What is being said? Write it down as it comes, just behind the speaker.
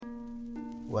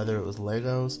whether it was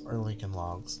Legos or Lincoln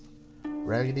Logs,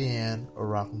 Raggedy Ann or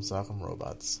Rock'em Sock'em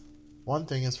Robots. One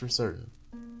thing is for certain.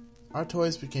 Our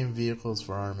toys became vehicles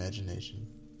for our imagination.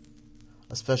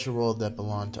 A special world that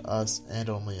belonged to us and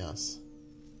only us.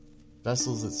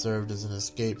 Vessels that served as an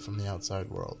escape from the outside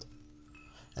world.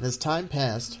 And as time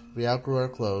passed, we outgrew our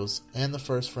clothes and the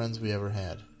first friends we ever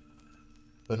had.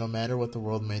 But no matter what the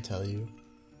world may tell you,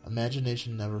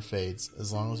 imagination never fades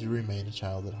as long as you remain a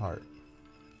child at heart.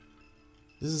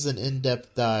 This is an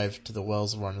in-depth dive to the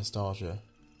wells of our nostalgia.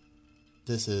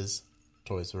 This is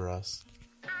Toys R Us.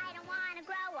 I don't want to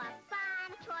grow up,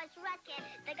 I'm a Toys R Us kid.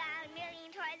 They got a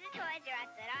million toys at Toys R Us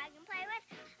that I can play with.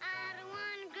 I don't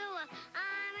want to grow up,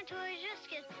 I'm a Toys R Us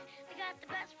kid. They got the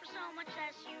best for so much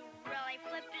less, you really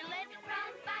flip your lid. From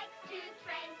bikes to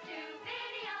trains to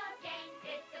video games,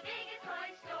 it's the biggest toy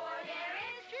store there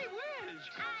is. Gee whiz!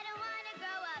 I don't want to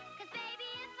grow up, cause baby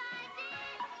if I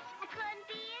did, I couldn't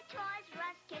be a Toys R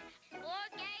Us kid. More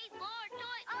games, more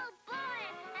toys, oh boy,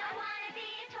 I want to be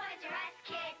a Toys R Us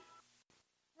kid.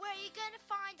 Where are you gonna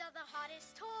find all the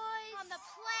hottest toys? On the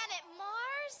planet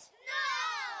Mars? No!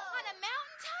 On a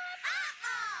mountaintop?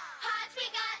 Hot we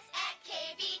got at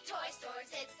KB Toy Stores.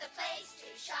 It's the place to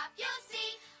shop. You'll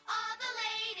see all the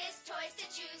latest toys to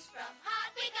choose from.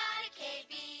 Hot we got at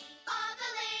KB. All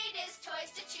the latest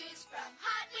toys to choose from.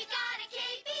 Hot we got at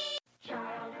KB.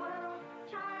 Child world,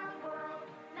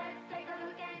 let's take a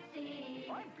look and see.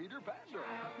 I'm Peter Panda.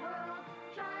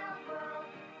 Child world,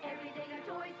 everything a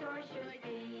toy store should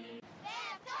be. They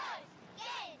have toys,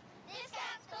 games,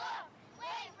 discounts galore.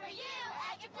 Waiting for you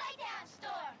at your playdown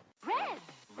store.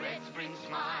 Red brings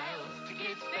smiles to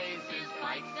kids' faces,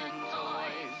 bikes and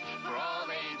toys. For all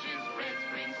ages, Red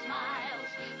brings smiles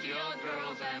to your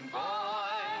girls and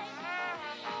boys.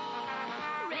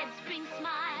 Red brings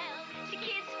smiles to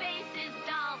kids' faces,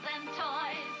 dolls and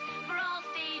toys. For all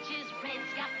stages,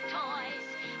 Red's got toys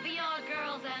for your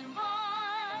girls and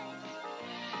boys.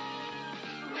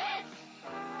 Red's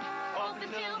open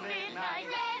till midnight.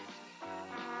 Red's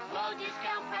low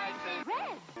discount prices.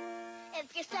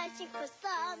 If you're searching for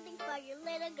something for your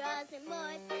little girls and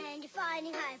boys, and you're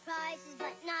finding high prices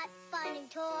but not finding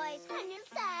toys, and you're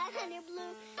sad and you're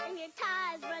blue and your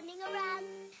tires running around,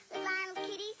 the Lionel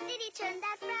Kitty City turned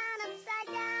that frown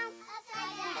upside down.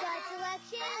 We got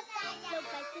selection, no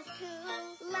prices too.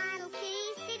 Lionel Kitty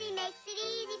City makes it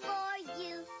easy for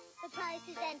you. The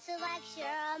prices and selection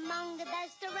are among the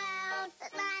best around.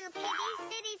 But Lionel Kitty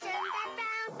City turned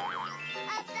that frown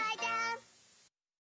upside down.